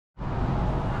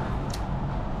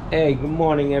Hey, good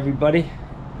morning, everybody.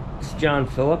 It's John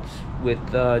Phillips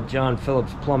with John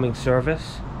Phillips Plumbing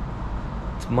Service.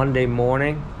 It's Monday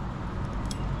morning.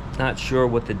 Not sure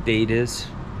what the date is,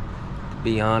 to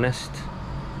be honest.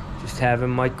 Just having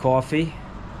my coffee,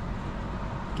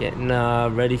 getting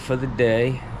ready for the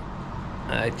day.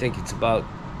 I think it's about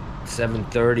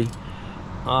 7:30.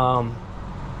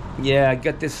 Yeah, I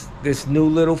got this new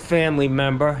little family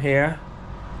member here.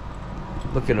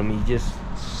 Look at him. He just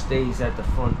stays at the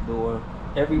front door.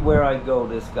 Everywhere I go,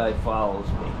 this guy follows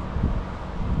me.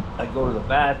 I go to the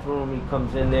bathroom, he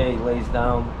comes in there, he lays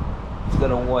down. He's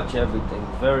gonna watch everything.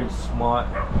 Very smart.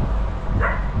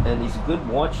 And he's a good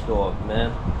watchdog,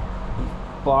 man.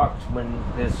 He barks when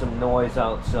there's some noise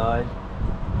outside.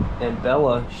 And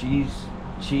Bella, she's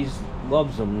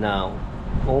loves him now.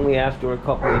 Only after a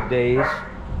couple of days.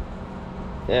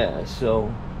 Yeah,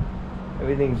 so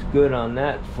everything's good on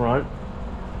that front.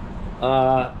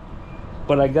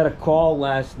 But I got a call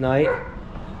last night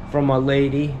from a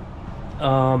lady.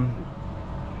 I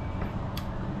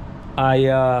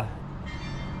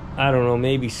don't know,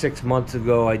 maybe 6 months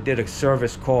ago, I did a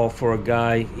service call for a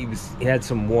guy. He had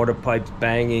some water pipes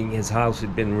banging. His house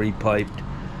had been repiped,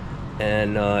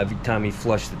 and every time he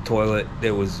flushed the toilet,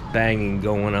 there was banging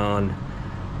going on.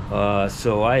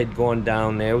 So I had gone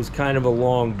down there. It was kind of a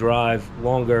long drive,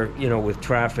 longer, with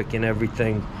traffic and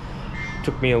everything.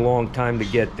 Took me a long time to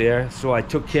get there, so I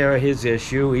took care of his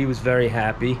issue. He was very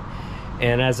happy.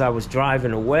 And as I was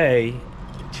driving away,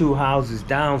 2 houses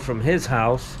down from his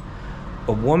house,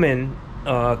 a woman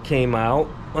came out,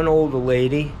 an older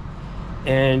lady,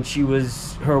 and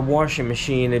her washing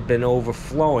machine had been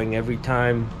overflowing every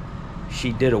time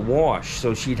she did a wash,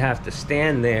 so she'd have to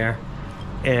stand there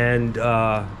and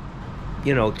turn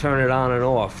it on and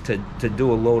off to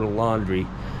do a load of laundry.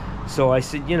 So I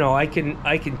said, I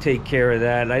can take care of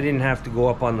that. I didn't have to go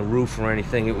up on the roof or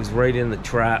anything. It was right in the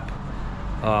trap.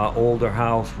 Older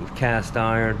house with cast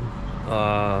iron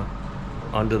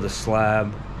under the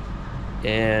slab.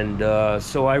 And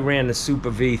so I ran the Super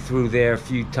V through there a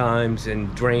few times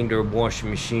and drained her washing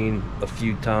machine a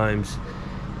few times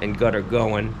and got her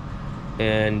going.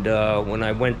 And when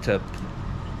I went to,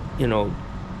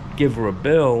 give her a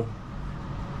bill,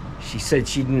 she said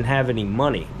she didn't have any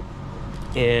money.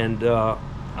 And I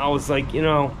was like,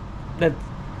 that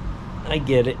I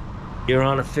get it. You're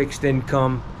on a fixed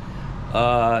income.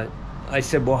 I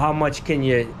said, well, how much can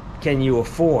you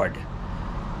afford?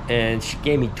 And she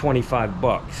gave me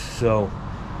 $25. So,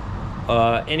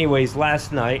 anyways,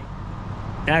 last night,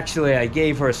 actually, I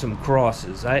gave her some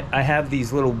crosses. I have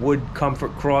these little wood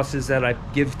comfort crosses that I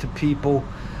give to people,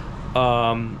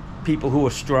 people who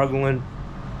are struggling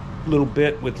a little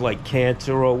bit with like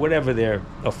cancer or whatever their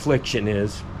affliction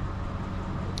is.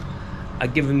 I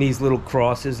give them these little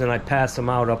crosses and I pass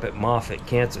them out up at Moffitt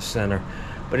Cancer Center.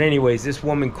 But anyways, this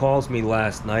woman calls me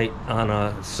last night on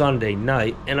a Sunday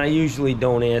night, and I usually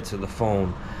don't answer the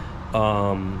phone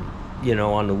on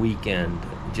the weekend.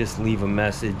 Just leave a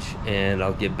message and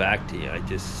I'll get back to you.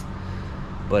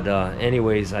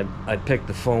 Anyways, I picked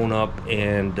the phone up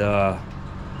and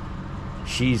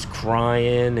she's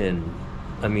crying, and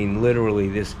I mean, literally,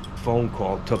 this phone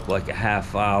call took like a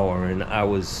half hour, and I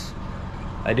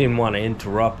didn't want to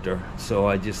interrupt her, so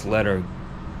I just let her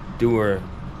do her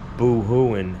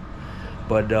boo-hooing.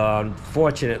 But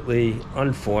unfortunately,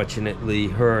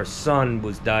 her son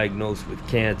was diagnosed with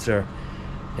cancer,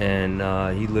 and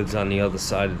he lives on the other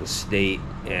side of the state,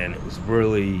 and it was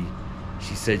really,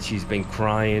 she said she's been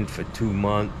crying for 2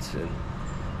 months, and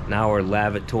now her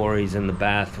lavatory's in the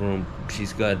bathroom.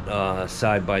 She's got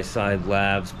side-by-side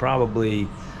labs.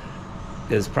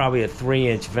 There's probably a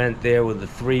 3-inch vent there with a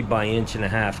 3 by 1.5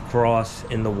 inch cross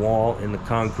in the wall, in the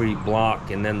concrete block,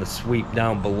 and then the sweep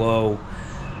down below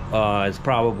is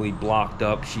probably blocked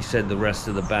up. She said the rest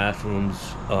of the bathroom's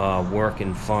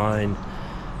working fine.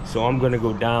 So I'm gonna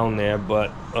go down there,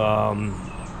 but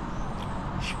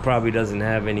she probably doesn't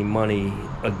have any money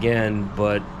again,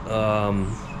 but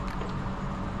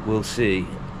we'll see.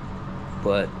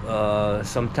 But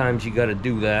sometimes you got to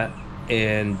do that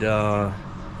and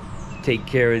take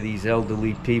care of these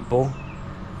elderly people.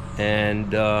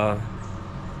 And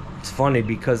it's funny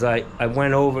because I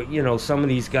went over, some of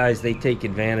these guys, they take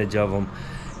advantage of them.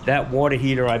 That water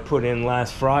heater I put in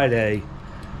last Friday,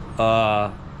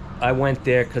 I went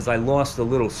there because I lost a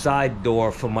little side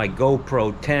door for my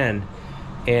GoPro 10,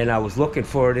 and I was looking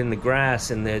for it in the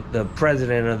grass, and the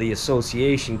president of the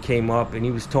association came up and he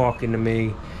was talking to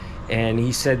me, and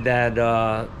he said that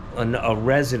a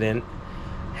resident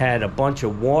had a bunch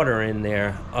of water in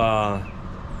their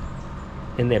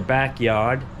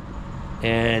backyard,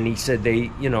 And he said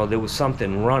there was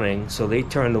something running, so they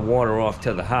turned the water off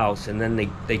to the house, and then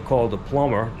they called a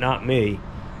plumber, not me.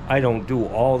 I don't do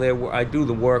all their work. I do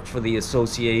the work for the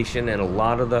association and a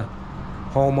lot of the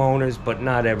homeowners, but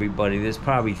not everybody. There's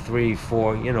probably 3,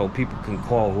 4, people can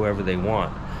call whoever they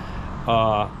want.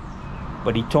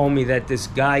 But he told me that this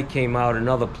guy came out,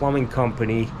 another plumbing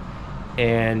company,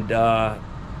 and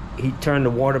he turned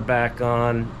the water back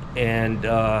on and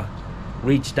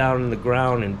reached down in the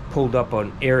ground and pulled up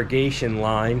an irrigation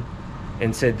line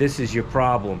and said, "This is your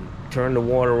problem." Turned the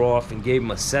water off and gave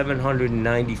him a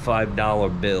 $795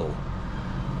 bill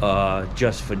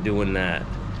just for doing that,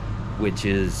 which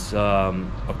is a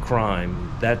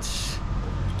crime. That's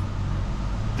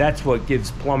what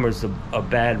gives plumbers a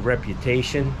bad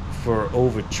reputation, for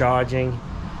overcharging.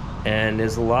 And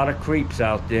there's a lot of creeps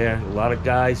out there, a lot of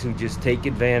guys who just take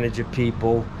advantage of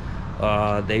people.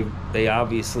 They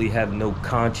obviously have no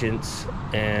conscience,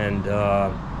 and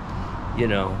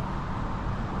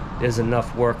there's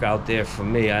enough work out there for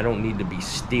me. I don't need to be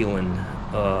stealing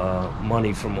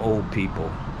money from old people.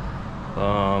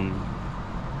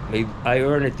 I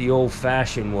earn it the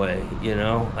old-fashioned way,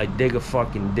 I dig a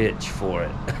fucking ditch for it.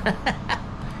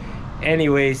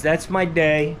 Anyways, that's my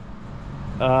day.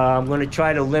 I'm gonna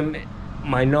try to limit.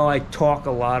 I know I talk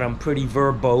a lot. I'm pretty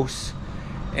verbose,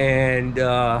 and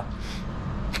I'm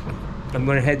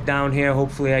gonna head down here.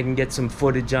 Hopefully I can get some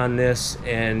footage on this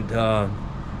and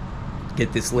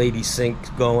get this lady sink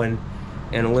going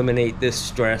and eliminate this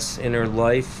stress in her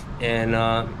life, and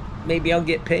maybe I'll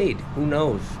get paid. Who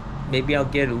knows? Maybe I'll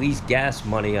get at least gas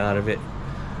money out of it.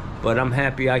 But I'm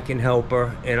happy I can help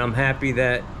her, and I'm happy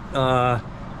that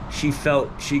she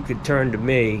felt she could turn to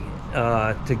me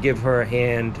to give her a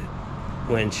hand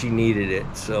when she needed it.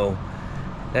 So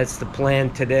that's the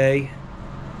plan today.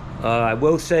 I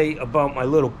will say about my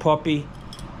little puppy,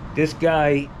 this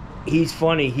guy, he's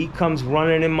funny. He comes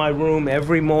running in my room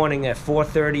every morning at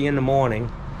 4:30 in the morning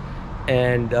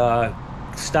and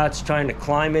starts trying to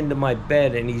climb into my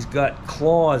bed, and he's got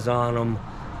claws on him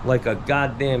like a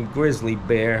goddamn grizzly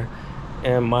bear,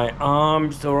 and my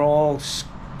arms are all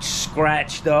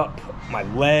scratched up, my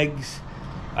legs.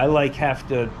 I have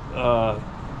to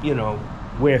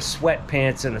wear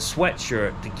sweatpants and a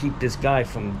sweatshirt to keep this guy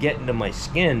from getting to my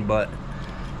skin, but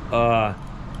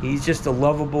he's just a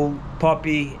lovable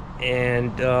puppy,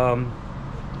 and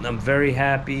I'm very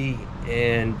happy,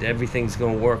 and everything's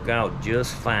gonna work out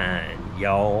just fine,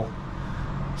 y'all.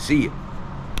 See ya.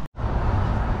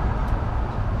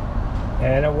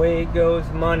 And away goes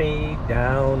money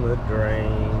down the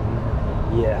drain.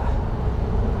 Yeah.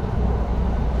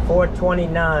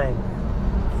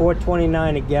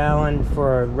 $4.29 a gallon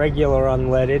for regular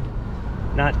unleaded.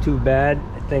 Not too bad.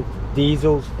 I think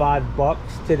diesel's $5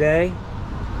 today.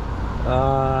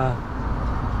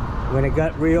 When it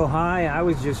got real high, I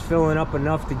was just filling up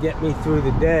enough to get me through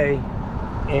the day,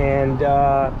 and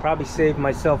probably saved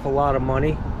myself a lot of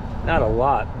money. Not a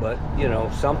lot, but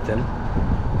something.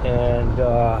 And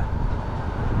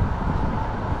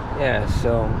yeah,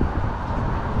 so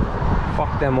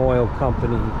fuck them oil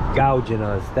company gouging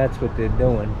us. That's what they're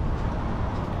doing.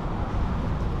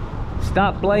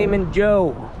 Stop blaming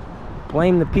Joe.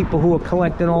 Blame the people who are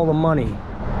collecting all the money.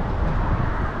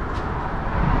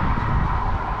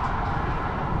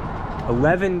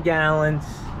 11 gallons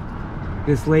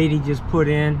this lady just put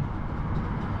in,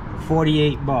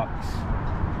 $48.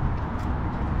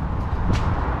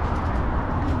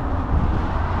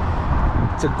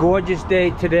 It's a gorgeous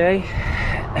day today.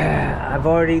 I've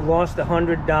already lost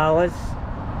 $100.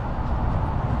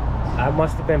 I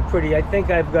must have been pretty. I think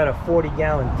I've got a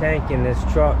 40-gallon tank in this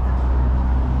truck.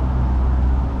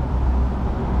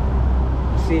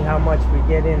 See how much we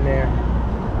get in there.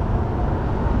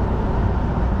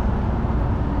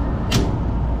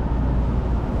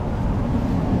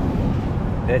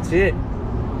 That's it.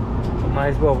 Might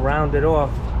as well round it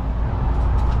off.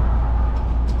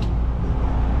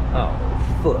 Oh,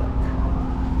 fuck.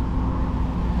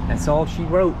 That's all she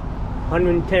wrote.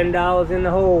 $110 in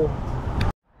the hole.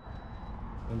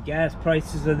 When gas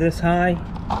prices are this high,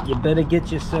 you better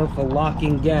get yourself a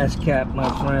locking gas cap, my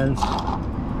friends.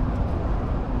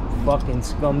 Fucking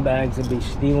scumbags will be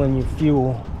stealing your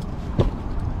fuel.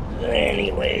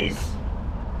 Anyways,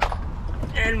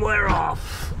 and we're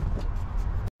off.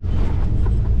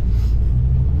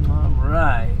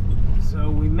 Alright, so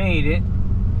we made it.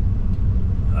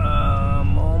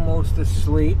 I'm almost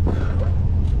asleep.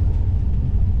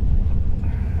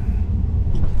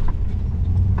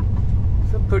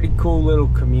 It's a pretty cool little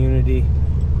community.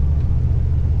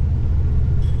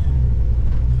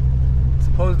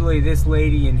 Supposedly this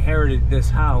lady inherited this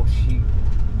house.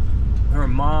 her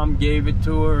mom gave it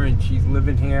to her and she's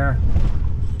living here.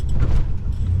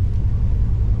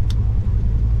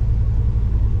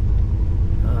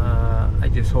 I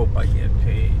just hope I get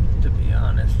paid, to be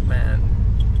honest, man.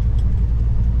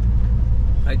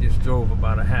 I just drove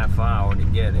about a half hour to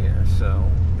get here, so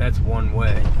that's one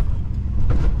way.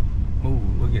 Ooh,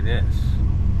 look at this.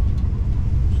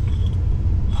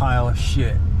 Pile of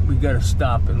shit. We gotta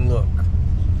stop and look.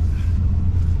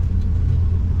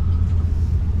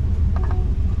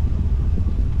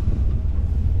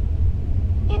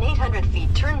 In 800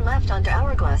 feet, turn left onto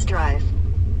Hourglass Drive.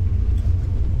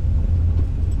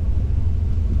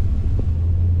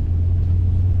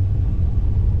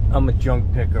 I'm a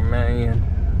junk picker, man.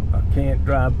 I can't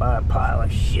drive by a pile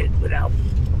of shit without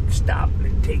stopping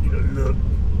and taking a look.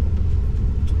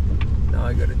 Now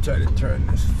I gotta try to turn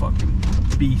this fucking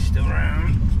beast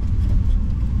around.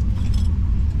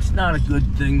 It's not a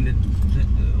good thing to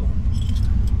do.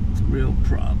 It's a real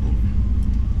problem.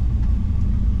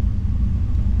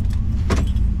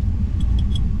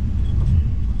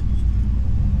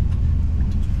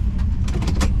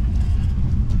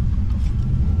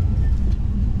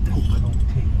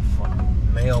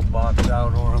 Mailbox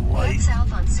out or a light. Head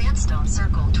south on Sandstone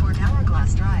Circle toward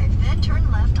Hourglass Drive, then turn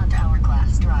left onto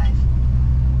Hourglass Drive.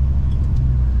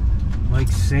 Like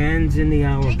sands in the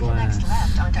hourglass. Take the next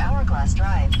left onto Hourglass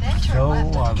Drive, then turn So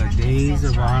left are onto the Drifting days Sands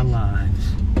of our Drive.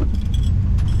 lives.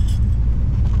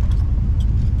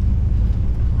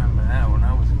 Remember that when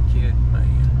I was a kid, man.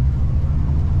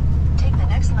 Take the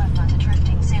next left onto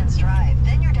Drifting Sands Drive,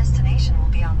 then your destination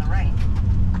will be on the right.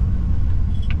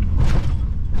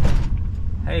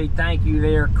 Hey, thank you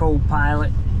there,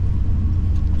 co-pilot.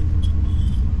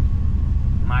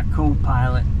 My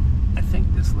co-pilot. I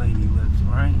think this lady lives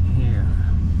right here.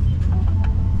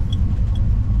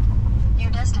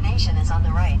 Your destination is on the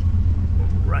right.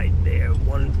 Right there,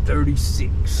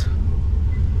 136.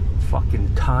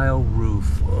 Fucking tile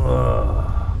roof.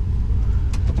 Ugh.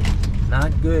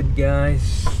 Not good,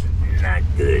 guys. Not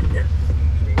good.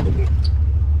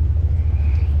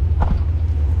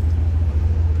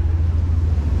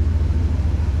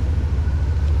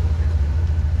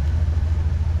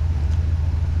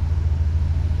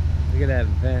 Look at that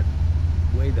vent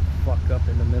way the fuck up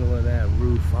in the middle of that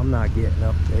roof. I'm not getting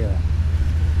up there.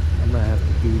 I'm gonna have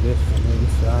to do this from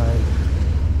inside.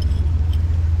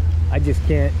 I just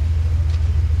can't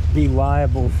be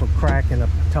liable for cracking a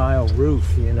tile roof,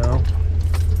 you know.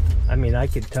 I mean, I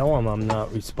could tell them I'm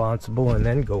not responsible and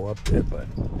then go up there, but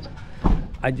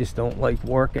I just don't like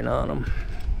working on them.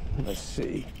 Let's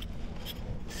see.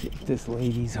 See if this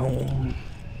lady's home.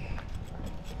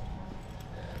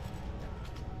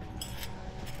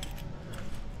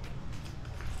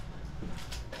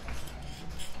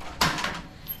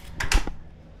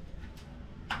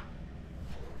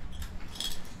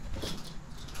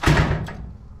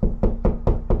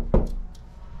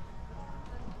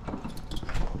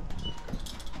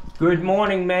 Good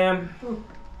morning, ma'am.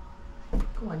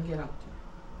 Go on, get up.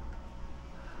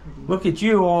 Look at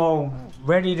you, all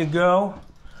ready to go.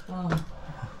 Oh,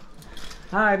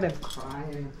 I've been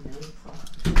crying.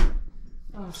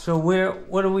 So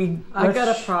what do we... I got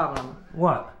a problem.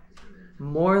 What?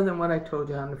 More than what I told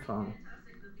you on the phone.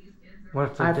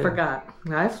 What's the I deal? forgot.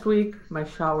 Last week, my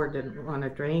shower didn't run a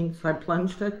drain, so I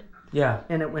plunged it, Yeah,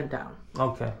 and it went down.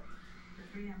 okay.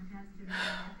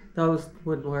 Those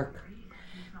would work.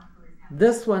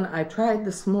 This one I tried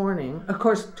this morning. Of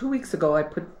course, 2 weeks ago I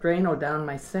put Drano down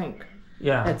my sink.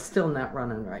 Yeah. It's still not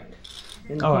running right.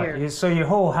 In All here. right, so your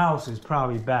whole house is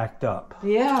probably backed up.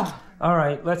 Yeah. All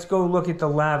right, let's go look at the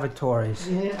lavatories.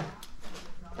 Yeah.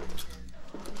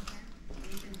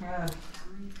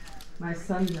 My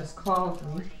son just called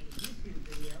me,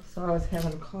 so I was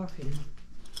having coffee.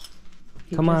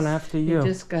 Come on, after you. He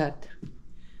just got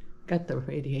the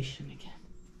radiation again.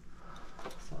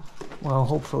 So. Well,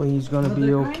 hopefully he's going to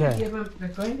be okay. They're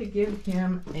going to give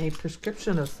him a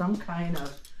prescription of some kind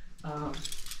of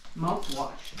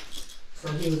mouthwash. So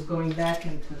he was going back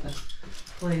into the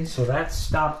place. So that's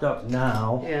stopped up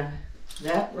now. Yeah,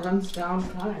 that runs down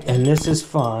fine. And this is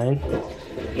fine.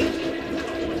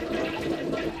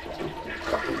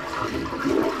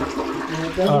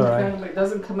 And it All right. it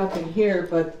doesn't come up in here,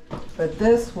 but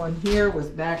this one here was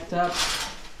backed up.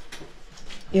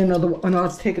 You know, when I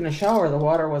was taking a shower, the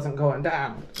water wasn't going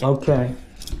down. Okay.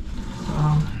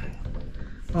 Oh,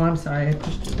 I'm sorry, I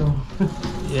pushed the door.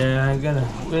 Yeah, I'm gonna...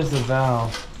 Where's the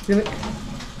valve?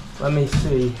 Let me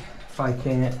see if I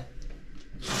can't.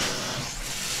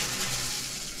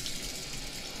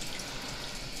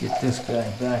 Get this guy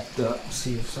backed up and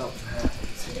see if something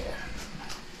happens here.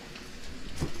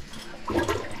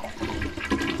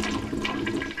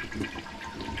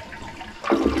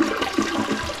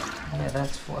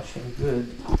 that's flushing good.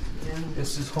 Yeah.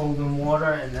 This is holding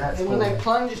water, and that's. And when I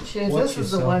plunged here, Watch this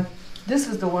is the yourself. one. This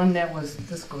is the one that was.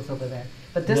 This goes over there.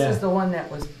 But this Yeah. is the one that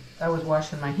was. I was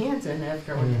washing my hands in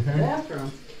after I went to the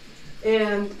bathroom.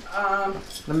 And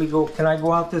Let me go. Can I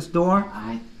go out this door?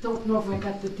 I don't know if I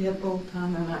got the deadbolt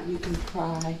on or not. You can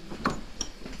try.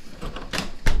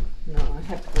 No, I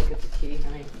have to go get the key,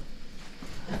 honey.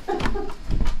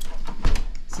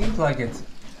 Seems like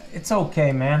it's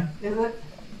okay, man. Is it?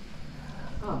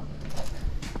 Oh.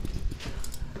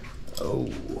 Oh,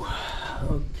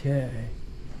 okay.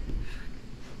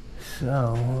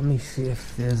 So let me see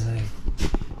if there's a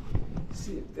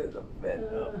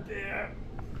vent up there.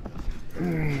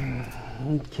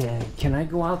 Okay, can I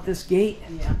go out this gate?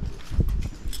 Yeah.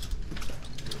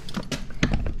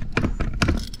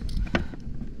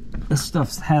 This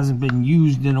stuff hasn't been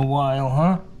used in a while,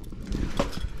 huh?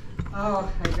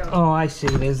 Oh, I don't. Oh, I see.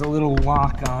 There's a little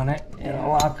lock on it and a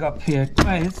lock up here.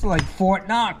 Right, it's like Fort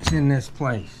Knox in this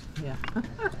place. Yeah.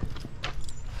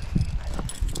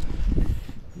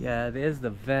 Yeah, there's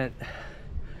the vent.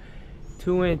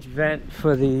 2-inch vent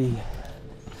for the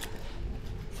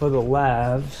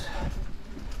lavs.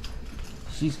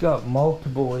 She's got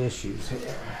multiple issues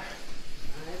here.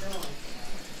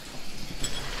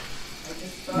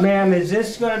 Ma'am, is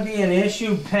this going to be an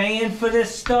issue paying for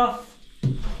this stuff?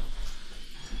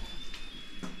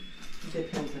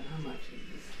 Depends on how much it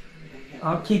is.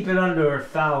 I'll keep it under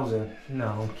 1,000. No,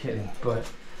 I'm kidding, but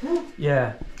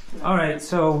yeah. All right,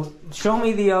 so show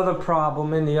me the other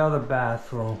problem in the other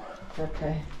bathroom.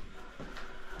 Okay.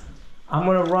 I'm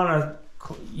gonna run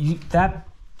that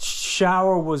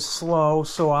shower was slow,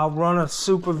 so I'll run a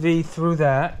Super V through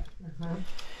that.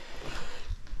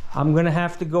 I'm gonna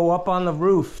have to go up on the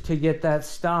roof to get that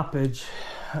stoppage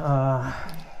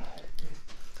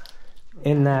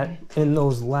in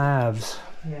those lavs.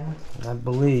 Yeah. I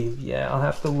believe. Yeah, I'll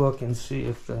have to look and see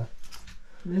if the.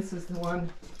 This is the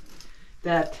one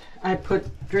that I put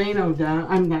Drano down.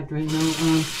 I'm not Drano.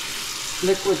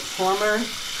 Liquid plumber.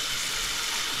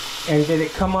 And did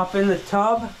it come up in the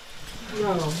tub?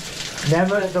 No.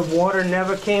 Never. The water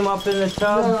never came up in the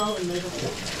tub. No.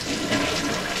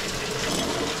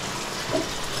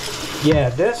 Yeah,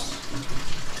 this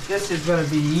is going to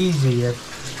be easy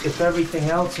if everything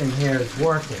else in here is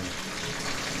working.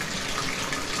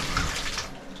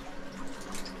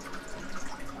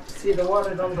 See, the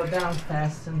water don't go down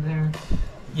fast in there.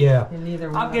 Yeah. In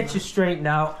either one. I'll get you straightened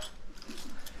out.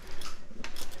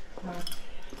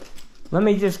 Let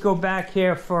me just go back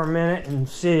here for a minute and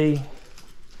see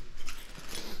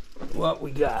what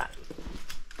we got.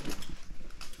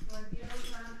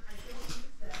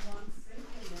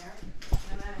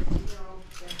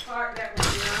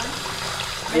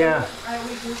 Yeah. I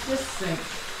would use this sink.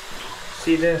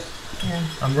 See this? Yeah.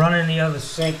 I'm running the other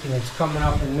sink and it's coming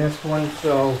up in this one,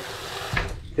 so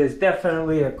there's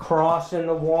definitely a cross in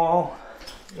the wall.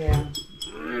 Yeah.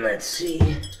 Let's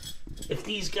see if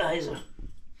these guys are.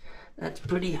 That's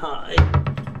pretty high.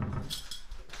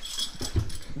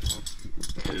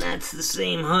 And that's the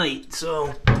same height,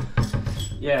 so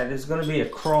yeah, there's gonna be a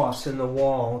cross in the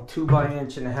wall, 2 by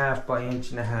 1.5 by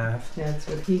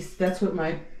 1.5. That's what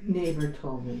my neighbor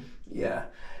told me. Yeah.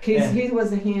 He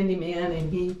was a handyman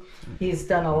and he's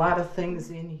done a lot of things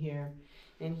in here.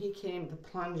 And he came to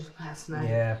plunge last night.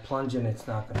 Yeah, plunging it's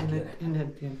not gonna And get it it.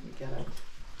 didn't get it.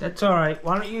 That's all right.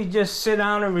 Why don't you just sit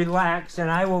down and relax,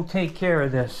 and I will take care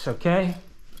of this, okay?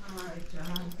 All right,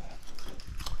 John.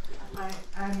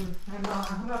 I'm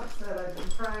upset. I've been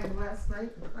crying last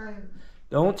night and crying.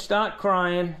 Don't start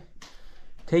crying.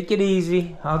 Take it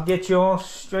easy. I'll get you all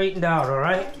straightened out, all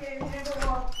right? I can't handle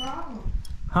all problems.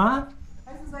 Huh?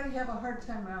 I just like have a hard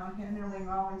time out handling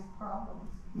all these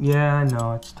problems. Yeah, I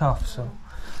know. It's tough, so.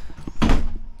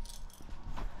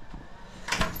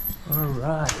 All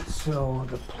right, so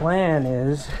the plan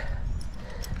is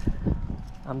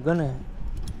I'm gonna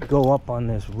go up on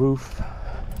this roof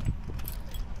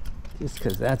just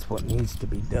because that's what needs to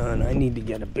be done. I need to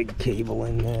get a big cable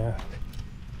in there.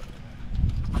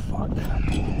 Fuck.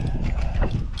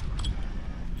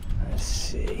 Let's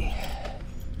see.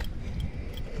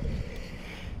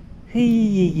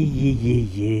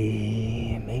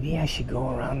 Maybe I should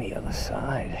go around the other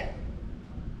side.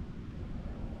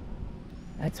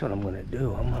 That's what I'm gonna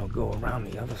do. I'm gonna go around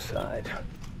the other side.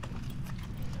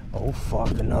 Oh fuck,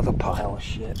 another pile of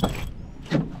shit.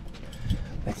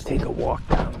 Let's take a walk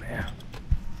down there.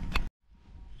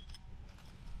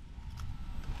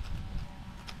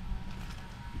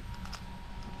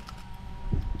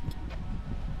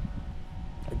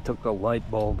 I took the light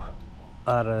bulb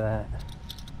out of that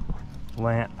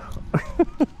lamp.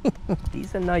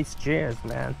 These are nice chairs,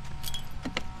 man.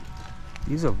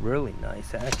 These are really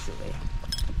nice, actually.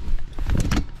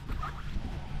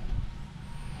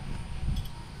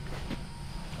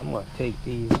 I'm gonna take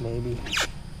these maybe.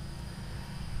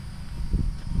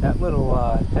 That little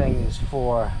thing is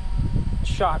for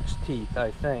shark's teeth,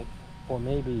 I think. Or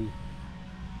maybe,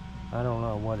 I don't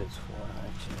know what it's for,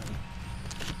 actually.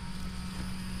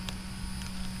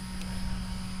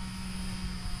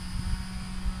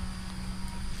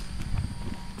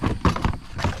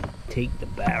 Take the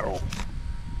barrel.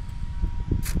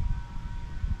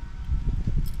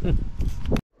 It's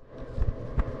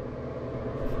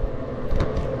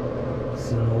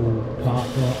an old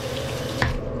pop-up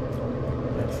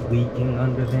that's leaking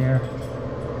under there.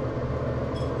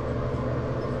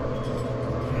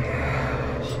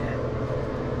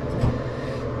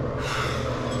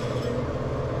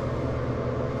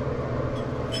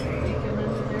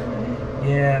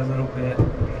 Yeah, a little bit.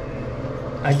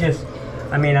 I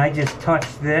just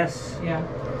touched this. Yeah.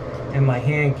 And my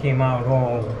hand came out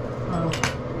all,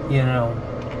 you know,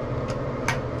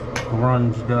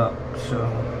 grunged up. So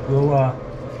we'll,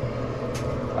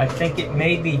 I think it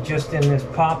may be just in this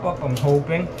pop-up, I'm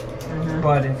hoping.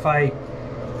 But if I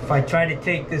try to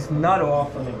take this nut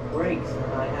off and it breaks,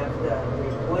 then I have to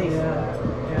replace that.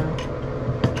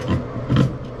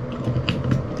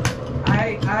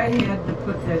 I had to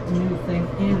put that new thing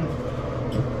in,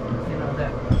 you know,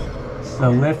 that. The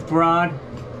lift rod? I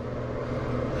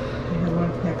had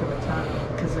one heck of a time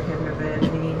because I had a bad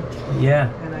knee.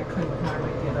 Yeah. And I couldn't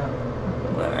hardly get up.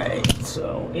 Alright,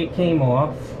 so it came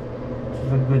off, which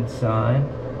is a good sign.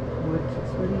 What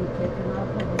are you taking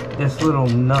off of it? This little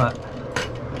nut.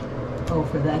 Oh,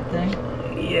 for that thing?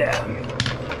 Yeah.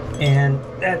 And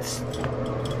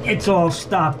it's all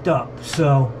stopped up,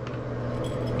 so.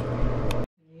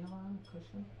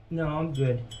 No, I'm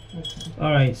good. Okay.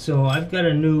 Alright, so I've got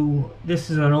a new, this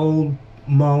is an old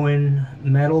Moen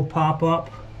metal pop-up.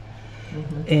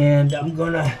 And I'm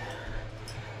gonna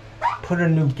put a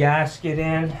new gasket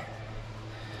in.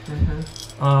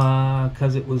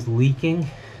 Because it was leaking.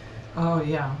 Oh,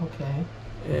 yeah, okay.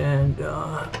 And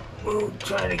we'll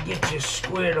try to get you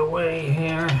squared away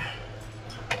here.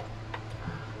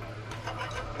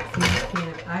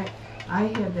 I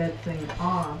had that thing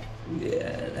off.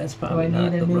 Yeah, that's probably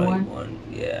not the right one.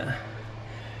 Yeah.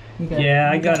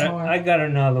 I got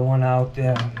another one out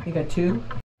there. You got two?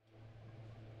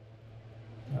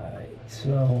 Alright,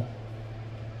 so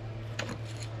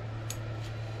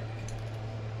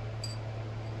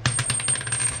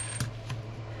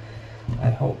I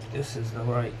hope this is the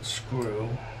right screw.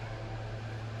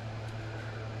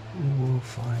 We'll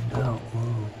find out.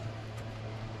 Whoa.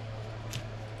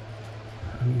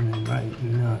 I mean, the right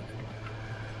nut.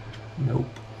 Nope.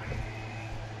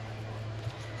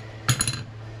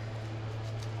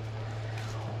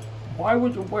 Why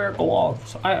would you wear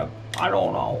gloves? I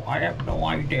don't know. I have no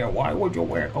idea. Why would you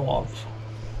wear gloves?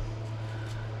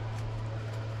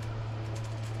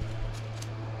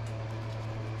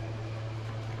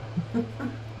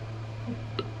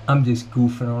 I'm just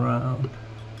goofing around.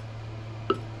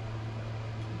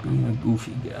 Being a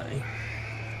goofy guy.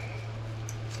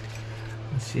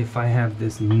 Let's see if I have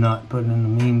this nut, but in the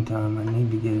meantime, I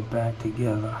need to get it back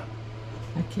together.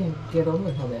 I can't get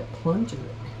over how that plunger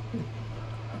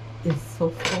is so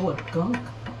full of gunk.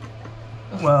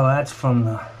 Well, that's from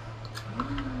the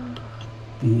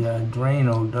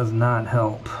Drano does not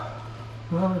help.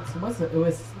 Well, it wasn't. It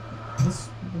was this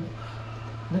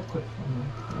liquid from it.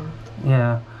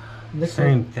 Yeah, liquid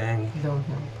same thing. Don't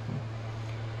help.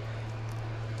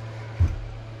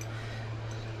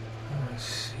 Let's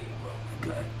see what we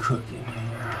got cooking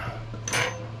here.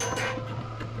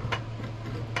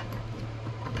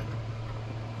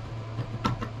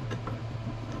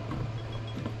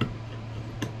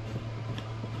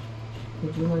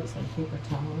 Would you like some paper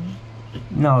towel?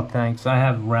 No, thanks. I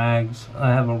have rags. I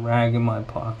have a rag in my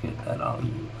pocket that I'll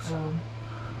use.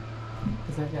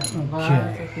 Because I got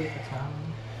lots of paper towel.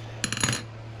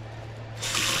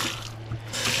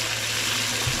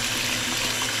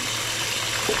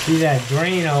 See that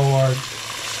Drano, or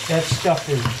that stuff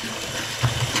is.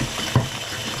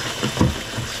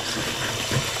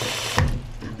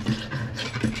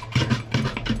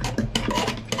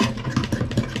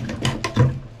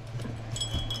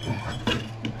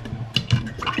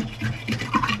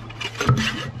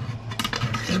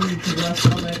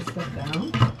 All that stuff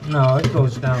down? No, it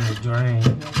goes down the drain.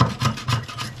 You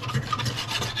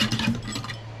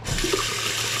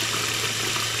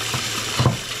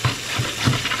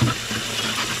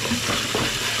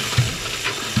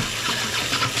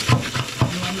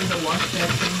want me to wash that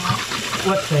thing off?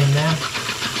 What thing, man?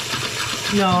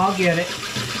 No, I'll get it.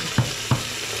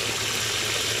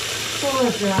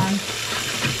 floor, John.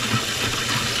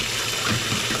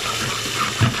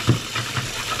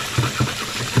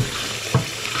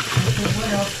 Okay, what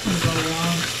else can go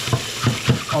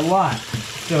wrong? A lot.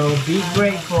 So be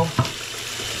grateful.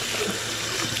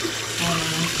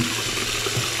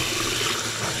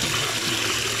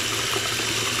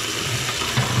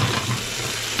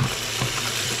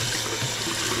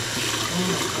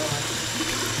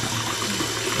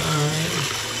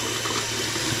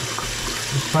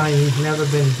 He's never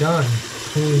been done,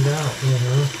 cleaned out, you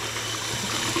know.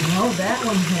 No, that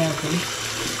one hasn't.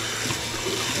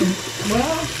 And,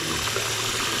 well,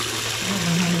 I don't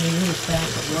know how many years back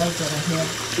it was that I had.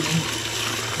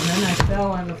 And then I fell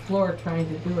on the floor trying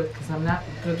to do it because I'm not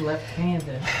good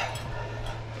left-handed.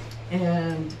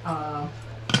 And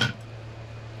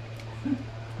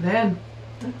then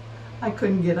I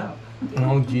couldn't get up.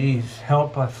 Oh, geez.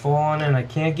 Help, I've fallen and I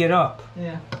can't get up.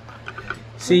 Yeah.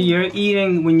 See, you're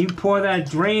eating, when you pour that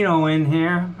Drano in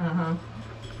here,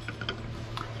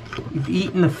 you've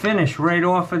eaten the finish right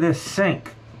off of this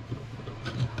sink.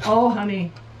 Oh,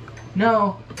 honey.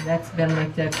 No, that's been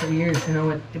like that for years. You know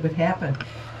what would happen?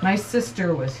 My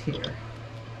sister was here.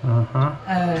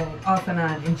 Off and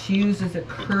on. And she uses a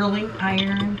curling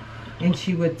iron. And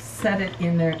she would set it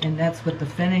in there. And that's what the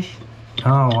finish.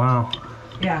 Oh, wow.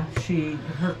 Yeah,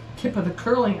 her tip of the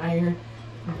curling iron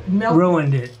melted.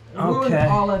 Ruined it. Ruined Okay.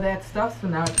 all of that stuff. So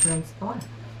now it turns black.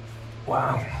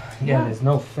 Wow. Yeah, there's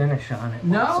no finish on it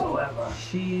whatsoever.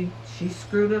 She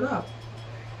screwed it up.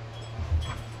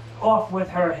 Off with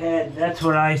her head, that's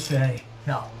what I say.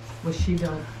 No. Well, she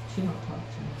don't talk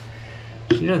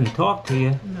to me. She doesn't talk to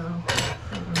you. No.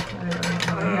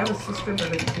 I have a sister,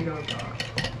 but she don't talk.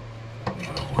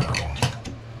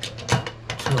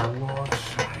 To a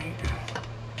loss, right?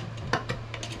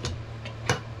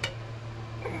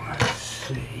 Let's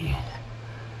see.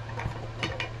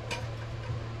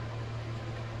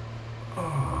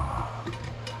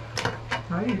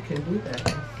 How you can do that?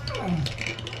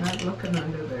 Not looking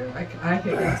under there. I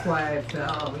think that's why I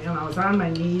fell. You know, I was on my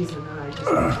knees and then I just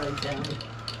went right down.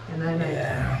 And then I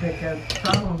had a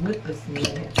problem with this knee.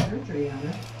 I had surgery on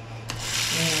it.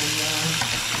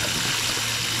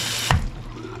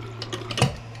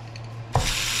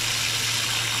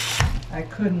 And I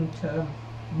couldn't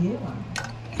kneel on it.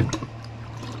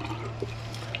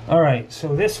 All right,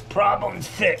 so this problem's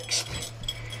fixed.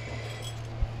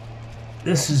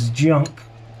 This is junk.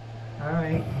 All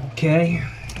right. Okay.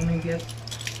 Let me get.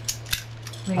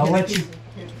 I'll let you.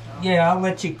 Yeah, I'll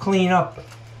let you clean up.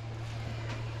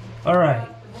 All right.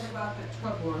 What about the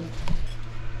tub one?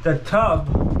 The tub.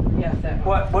 Yes, that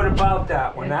one. What about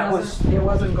that one? That was. It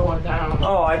wasn't going down.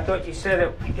 Oh, I thought you said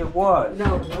it was.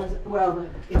 No, it wasn't. Well,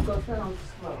 it goes down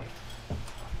slow.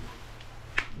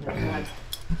 No,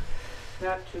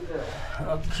 not too good.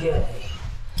 Okay.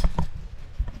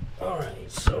 All right.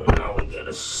 So now we got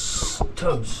a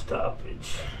tub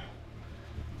stoppage.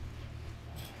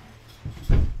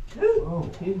 Oh,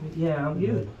 yeah, I'm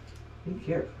good. Be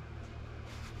careful.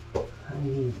 I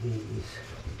need these.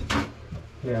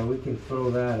 Yeah, we can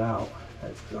throw that out.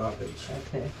 That's garbage.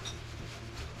 Okay.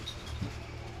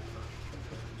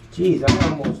 Jeez, I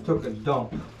almost took a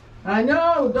dump. I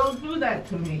know. Don't do that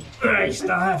to me. I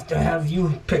still have to have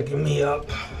you picking me up.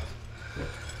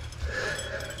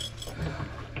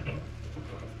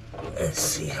 Let's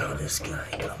see how this guy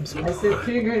comes I apart. said,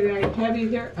 figure I have you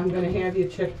here. I'm going to have you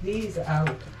check these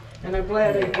out. And I'm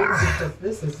glad I did because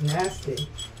this is nasty.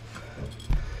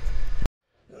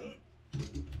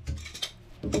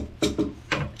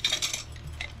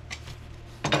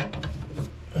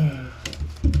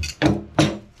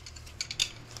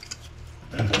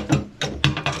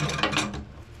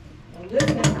 And this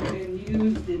hasn't been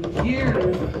used in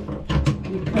years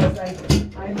because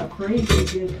I'm afraid to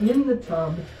get in the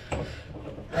tub.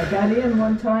 I got in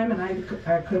one time and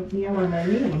I couldn't kneel on my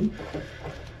knee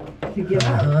to get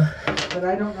out, but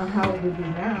I don't know how it would be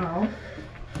now.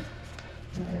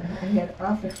 I had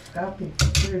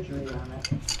arthroscopic surgery on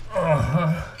it.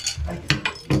 I can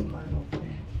see my little back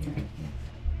here.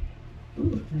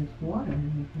 Ooh, there's water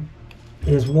in here.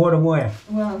 There's water where?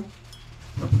 Well,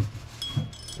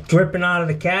 Dripping out of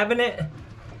the cabinet?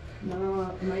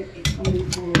 no, it might be coming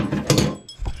through.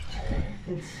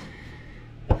 It's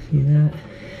See that?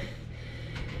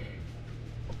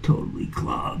 Totally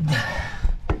clogged.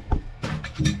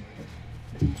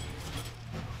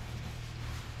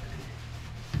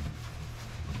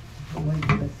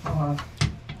 wipe this off.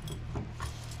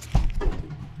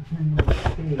 And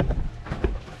let's see.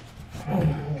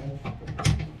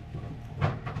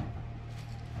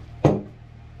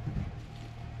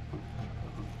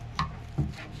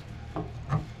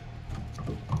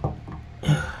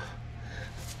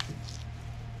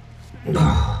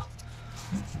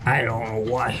 I don't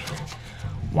know why.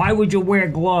 Why would you wear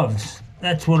gloves?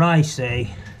 That's what I say.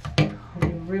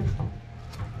 Rip.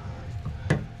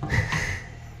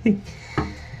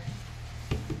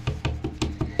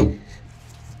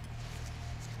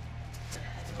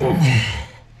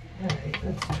 Alright,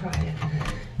 let's try it.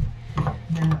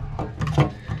 Now.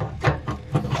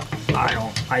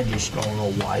 I just don't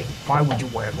know why. Why would you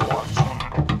wear gloves?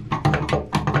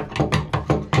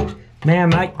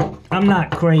 Ma'am, I'm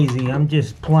not crazy. I'm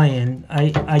just playing.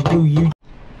 I do you.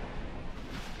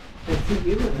 That's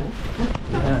you, huh?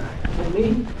 Yeah. I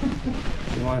mean,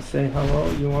 You want to say hello?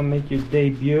 You want to make your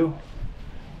debut?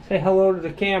 Say hello to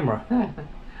the camera.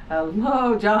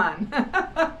 hello, John.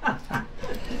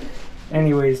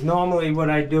 Anyways, normally what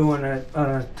I do in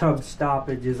a tub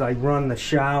stoppage is I run the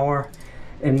shower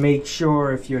and make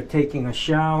sure if you're taking a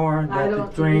shower that I the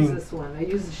don't drain. use this one. I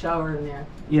use the shower in there.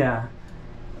 Yeah.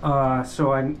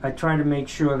 So I try to make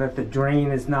sure that the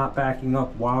drain is not backing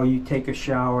up while you take a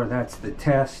shower. That's the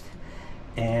test.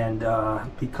 And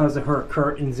because of her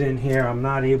curtains in here, I'm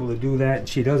not able to do that.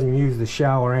 She doesn't use the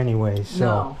shower anyway.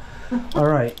 So. No. All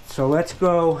right. So let's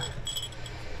go.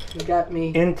 You got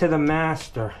me. Into the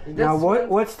master. This Now, one-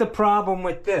 what's the problem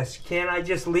with this? Can't I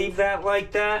just leave that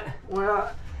like that? Well,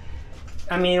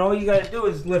 I mean, all you gotta do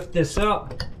is lift this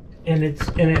up, and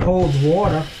it holds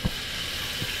water.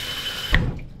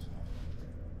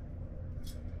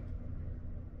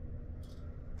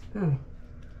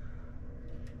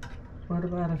 what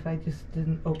about if I just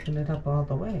didn't open it up all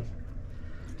the way?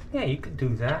 Yeah, you could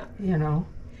do that. You know,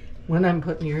 when I'm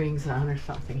putting earrings on or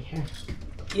something here.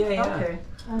 Yeah, yeah. Okay,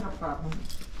 not a problem.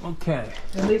 Okay.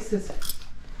 At least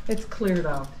it's cleared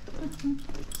out.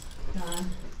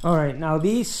 All right. Now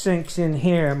these sinks in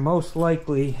here, most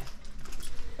likely,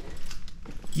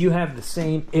 you have the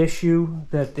same issue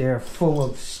that they're full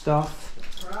of stuff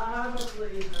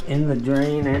Probably. in the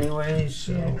drain, anyways.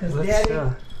 So Yeah, 'cause let's,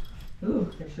 Daddy-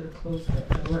 Ooh, I should have closed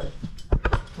that door.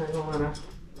 I don't wanna.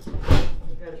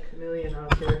 I got a chameleon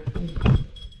out there.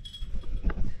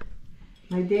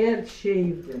 My dad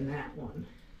shaved in that one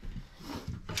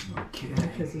Okay.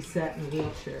 because he sat in a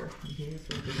wheelchair. And he's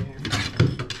over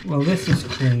there. Well, this is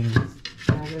clean.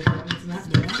 That one's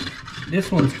not bad.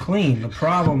 This one's clean. The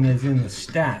problem is in the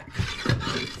stack.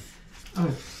 Oh,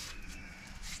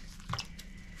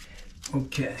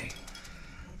 Okay.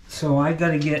 So I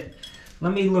gotta get.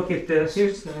 Let me look at this.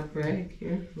 here's the rag.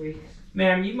 Here,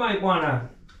 Ma'am, you might wanna.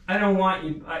 I don't want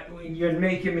you. You're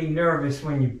making me nervous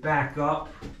when you back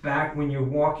when you're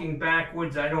walking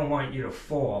backwards. I don't want you to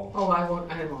fall. Oh, I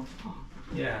won't. Oh.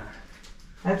 Yeah.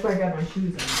 That's why I got my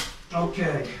shoes on.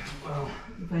 Okay. Well,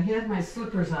 If I had my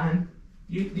slippers on,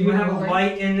 do you have a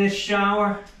light in this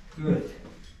shower? Good.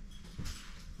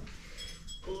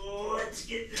 Let's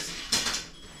get this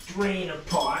drain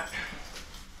apart.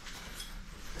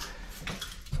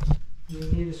 you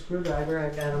need a screwdriver. I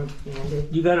got them handy.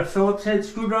 You got a Phillips head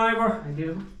screwdriver? I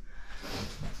do.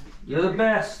 You're the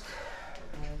best.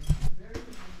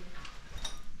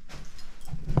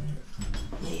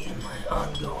 Me and my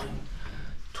ongoing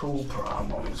tool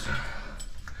problems.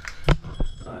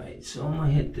 Alright, so I'm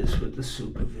gonna hit this with the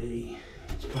Super V.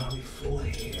 It's probably full of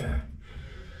hair.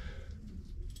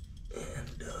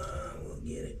 And we'll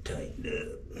get it tightened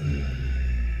up.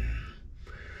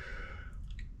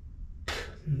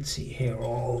 Let's see hair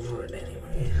all over it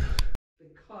anyway.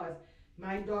 Because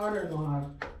my daughter-in-law,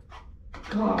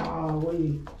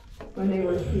 golly, when they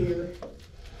were here,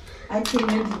 I came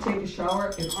in to take a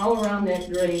shower and all around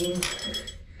that drain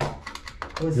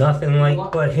was Nothing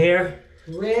like but hair?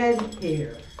 red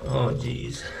hair. Oh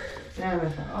jeez. And I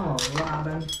thought, oh,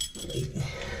 Robin.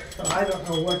 So I don't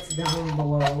know what's down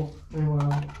below.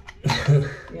 Well,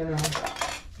 you know.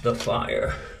 The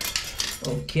fire.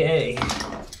 Okay.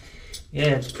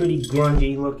 Yeah, it's pretty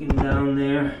grungy looking down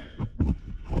there.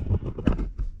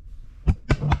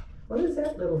 What is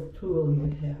that little tool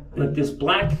you have? Like this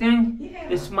black thing? Yeah.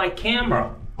 This is my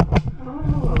camera.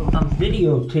 Oh. I'm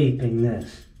videotaping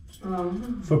this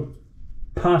for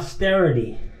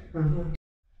posterity.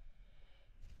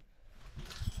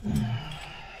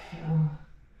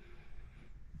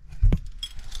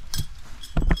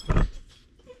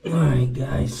 Alright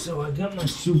guys, so I got my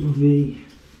Super V.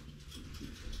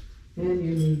 And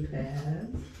your knee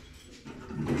pads.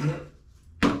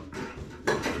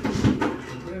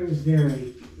 Where's there?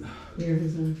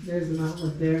 There's an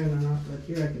outlet there and an outlet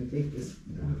here. I can take this.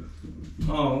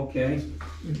 Oh, okay.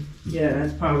 Yeah,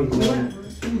 that's probably good.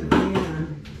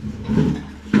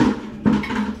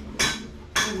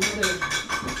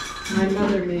 My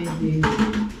mother made these.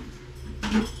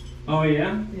 Oh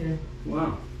yeah? Yeah.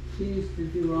 Wow. She used to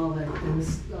do all that kind of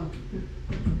stuff.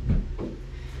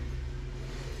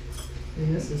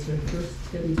 And this is her first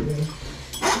teddy bear.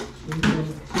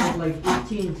 She had like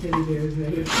 18 teddy bears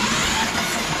right here.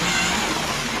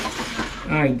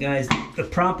 Alright guys, the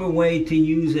proper way to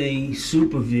use a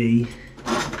Super V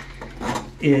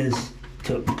is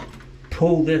to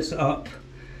pull this up,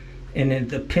 and then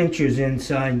the pincher's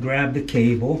inside, grab the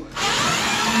cable,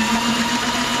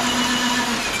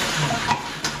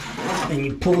 and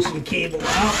you pull some cable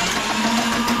out.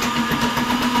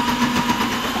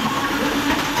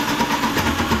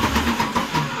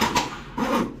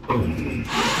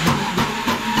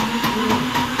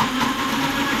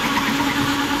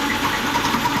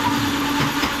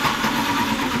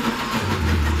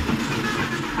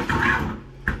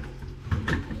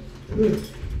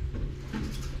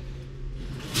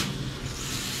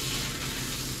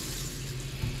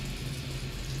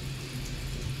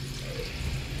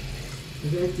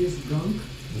 Is that just gunk?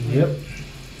 Yep.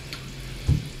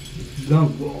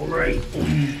 Gunk, all right.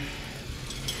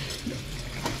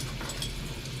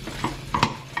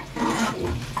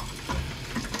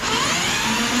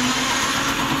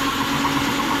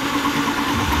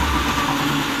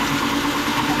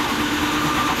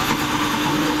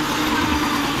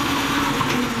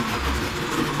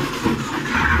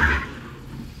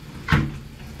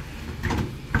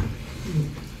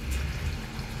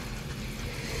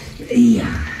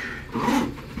 Yeah.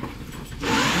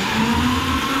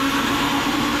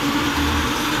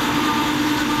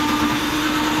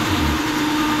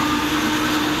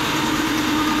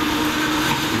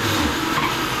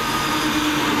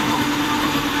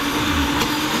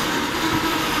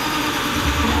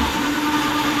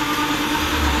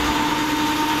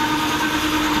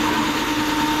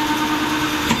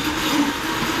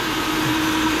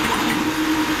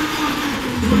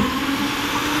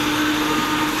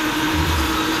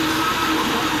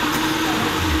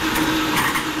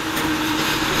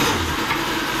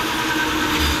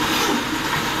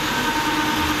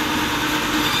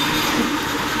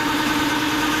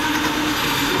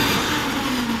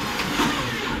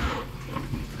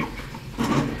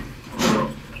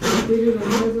 Figured I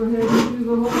might as well have you do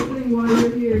the whole thing while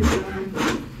you're here, John.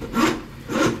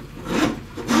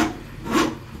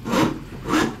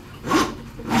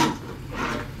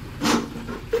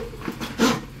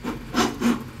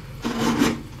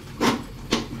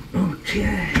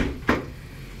 Okay.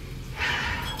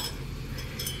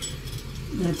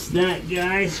 That's that,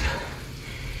 guys.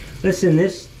 Listen,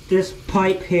 this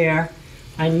pipe here,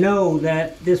 I know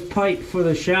that this pipe for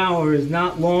the shower is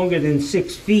not longer than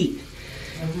 6 feet.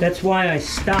 That's why I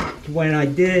stopped when I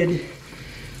did,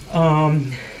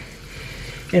 and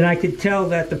I could tell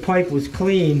that the pipe was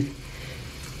clean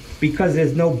because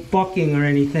there's no bucking or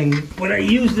anything. But I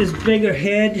used this bigger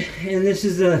head, and this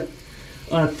is a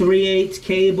 3/8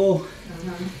 cable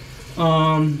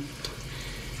to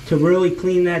really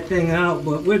clean that thing out.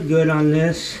 But we're good on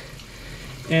this,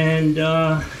 and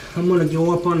I'm gonna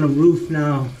go up on the roof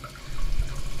now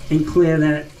and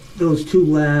clear those 2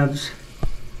 labs.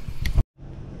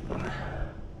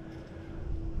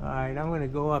 Alright, I'm going to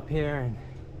go up here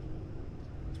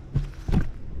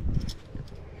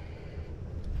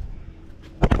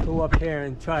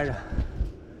and try to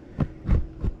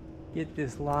get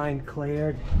this line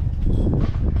cleared.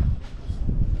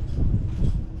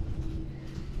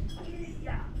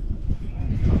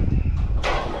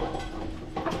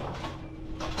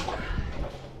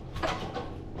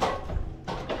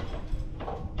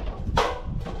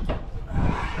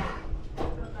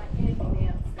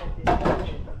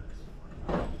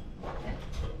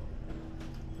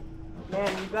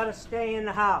 Man, you gotta stay in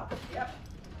the house. Yep.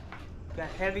 Got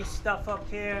heavy stuff up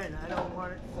here, and I don't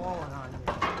want it falling on you.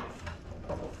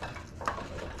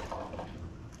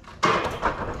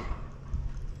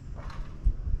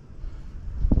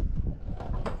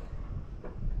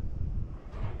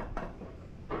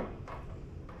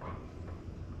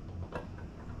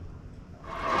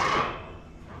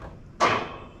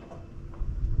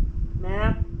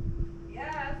 Ma'am?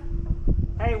 Yes.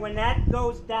 Hey, when that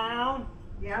goes down,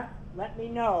 Yeah. let me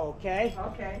know, okay?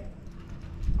 Okay.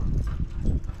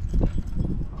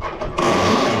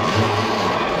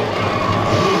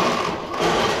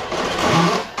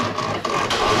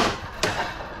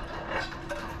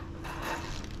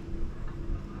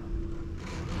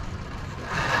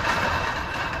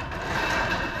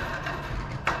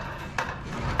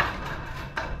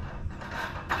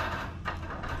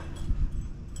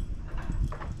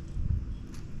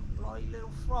 Bloody little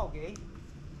froggy.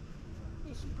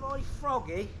 You some bloody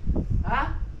froggy. Huh?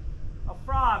 A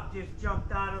frog just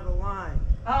jumped out of the line.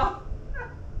 Oh.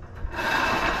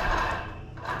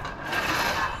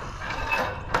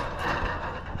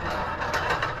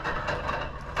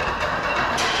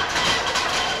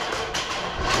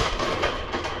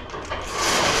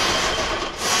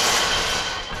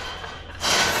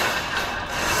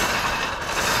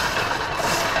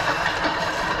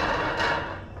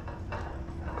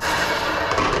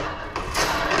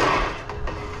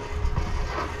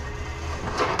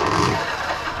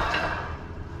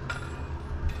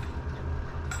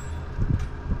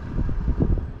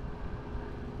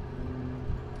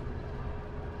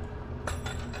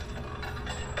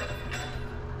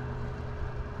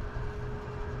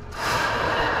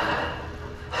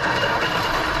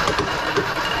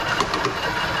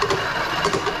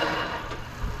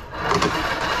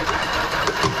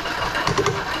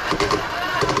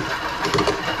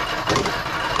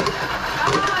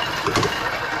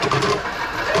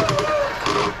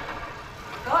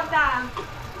 down.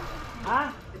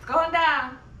 Huh? It's going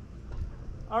down.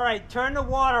 All right, turn the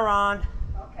water on.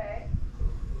 Okay.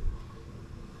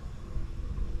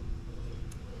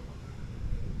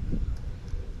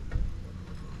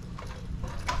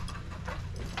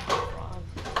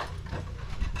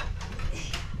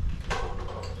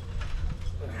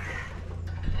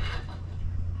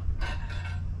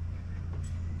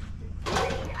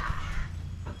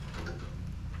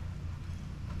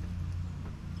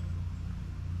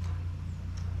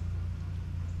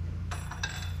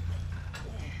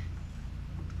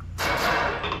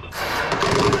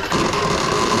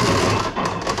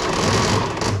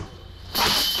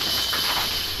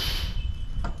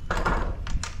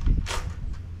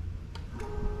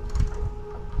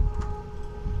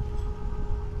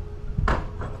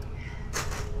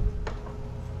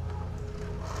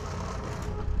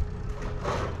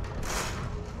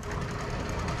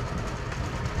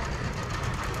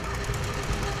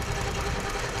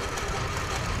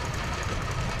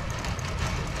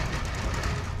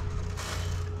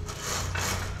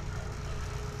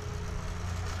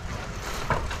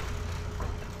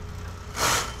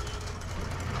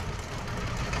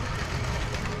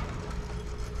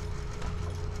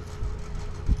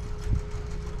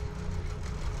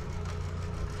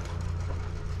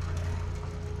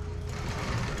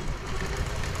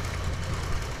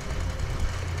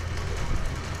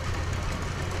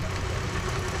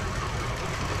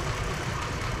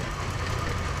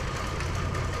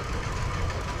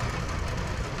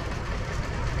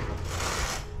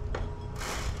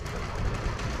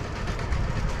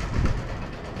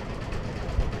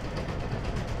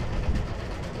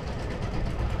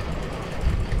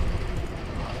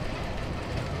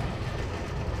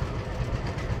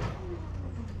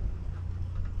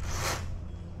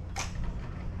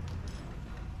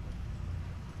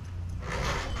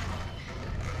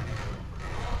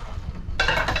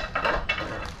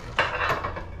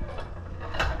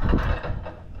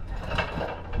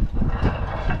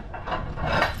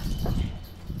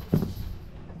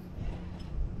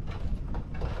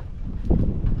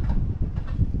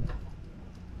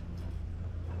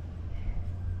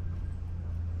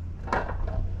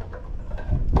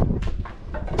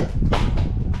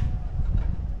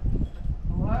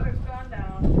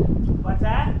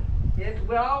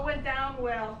 We all went down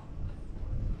well.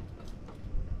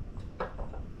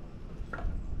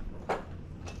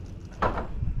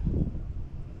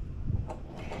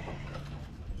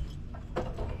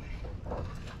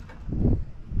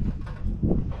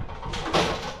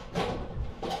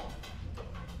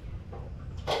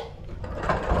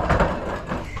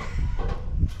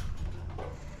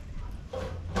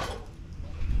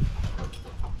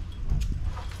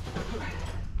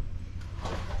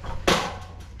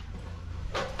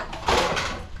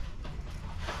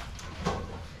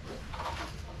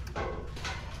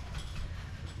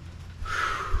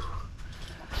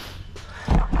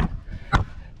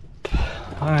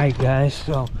 Alright guys,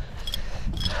 so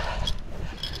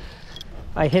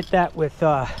I hit that with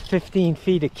 15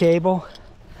 feet of cable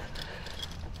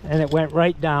and it went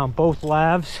right down, both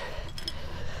lavs.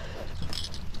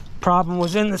 Problem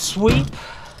was in the sweep.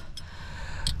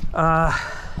 I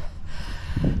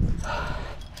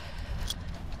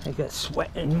got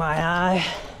sweat in my eye.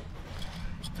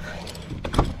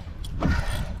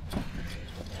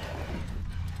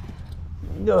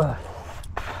 Ugh.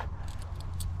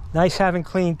 Nice having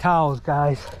clean towels,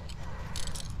 guys.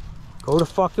 Go to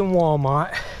fucking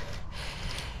Walmart,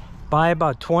 buy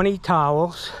about 20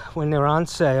 towels when they're on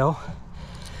sale,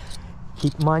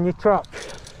 keep them on your truck,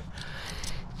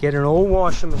 get an old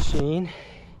washing machine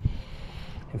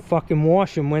and fucking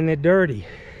wash them when they're dirty,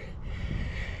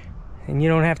 and you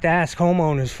don't have to ask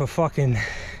homeowners for fucking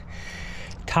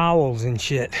towels and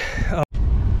shit.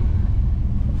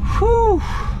 Whew.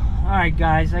 Alright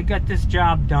guys, I got this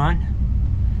job done.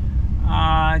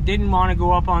 Didn't want to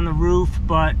go up on the roof,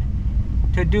 but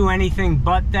to do anything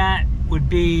but that would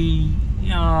be,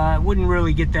 wouldn't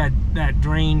really get that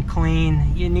drain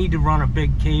clean. You need to run a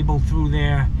big cable through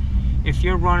there. If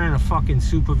you're running a fucking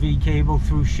Super V cable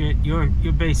through shit, you're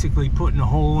basically putting a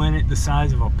hole in it the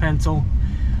size of a pencil.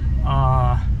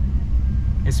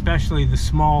 Especially the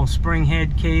small spring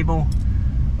head cable,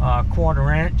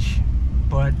 1/4 inch.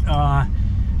 But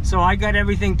so I got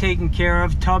everything taken care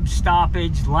of: tub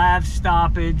stoppage, lav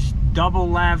stoppage, double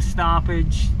lav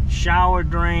stoppage, shower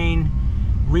drain,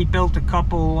 rebuilt a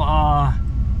couple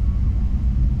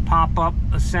pop-up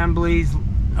assemblies,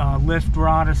 lift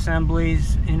rod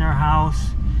assemblies in her house,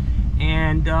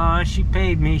 and she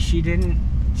paid me. She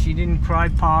didn't cry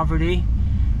poverty,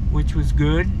 which was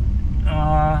good.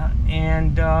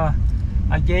 And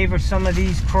I gave her some of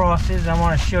these crosses. I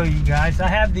want to show you guys. I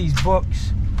have these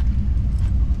books.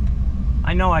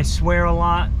 I know I swear a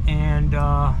lot and,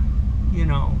 you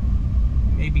know,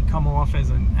 maybe come off as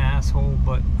an asshole,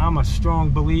 but I'm a strong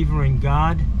believer in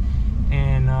God,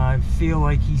 and I feel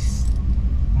like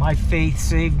my faith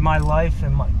saved my life,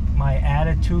 and my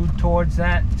attitude towards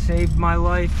that saved my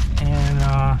life, and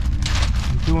I'm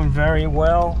doing very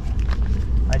well.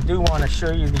 I do want to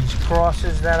show you these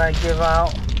crosses that I give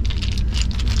out.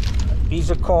 These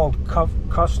are called comfort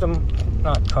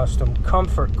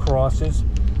crosses.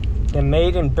 They're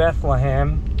made in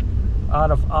Bethlehem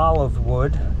out of olive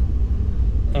wood,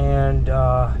 and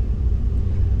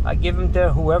I give them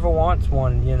to whoever wants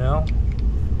one, you know.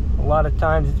 A lot of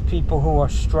times it's people who are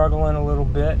struggling a little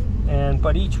bit,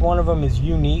 but each one of them is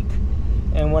unique.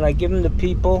 And when I give them to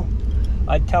people,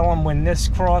 I tell them when this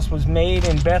cross was made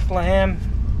in Bethlehem,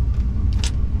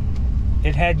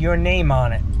 it had your name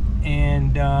on it.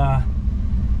 And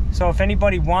so if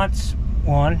anybody wants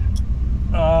one,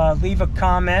 leave a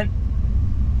comment,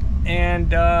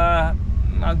 and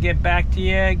I'll get back to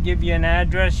you, give you an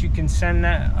address you can send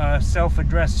that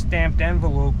self-addressed stamped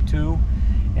envelope to,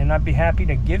 and I'd be happy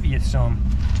to give you some.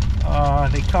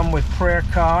 They come with prayer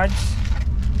cards,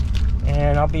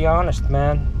 and I'll be honest,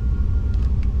 man,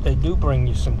 they do bring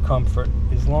you some comfort,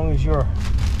 as long as you're,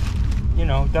 you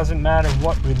know, it doesn't matter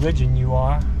what religion you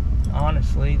are.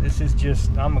 Honestly, this is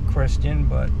just, I'm a Christian,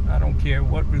 but I don't care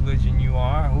what religion you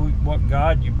are, what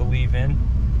God you believe in.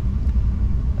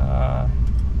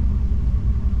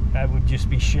 I would just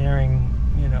be sharing,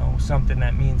 you know, something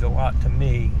that means a lot to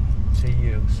me, to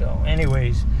you. So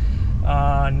anyways,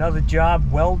 another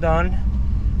job well done.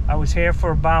 I was here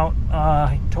for about,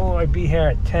 I told her I'd be here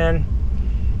at 10.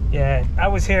 Yeah, I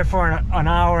was here for an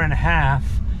hour and a half.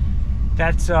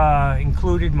 That's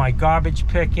included my garbage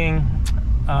picking,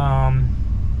 my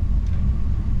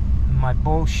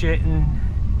bullshitting,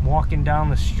 walking down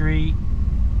the street,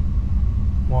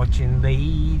 watching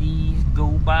ladies go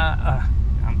by.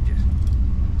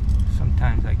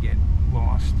 Sometimes I get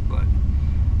lost, but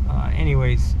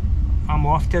anyways, I'm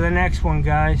off to the next one,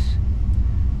 guys.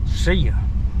 See ya.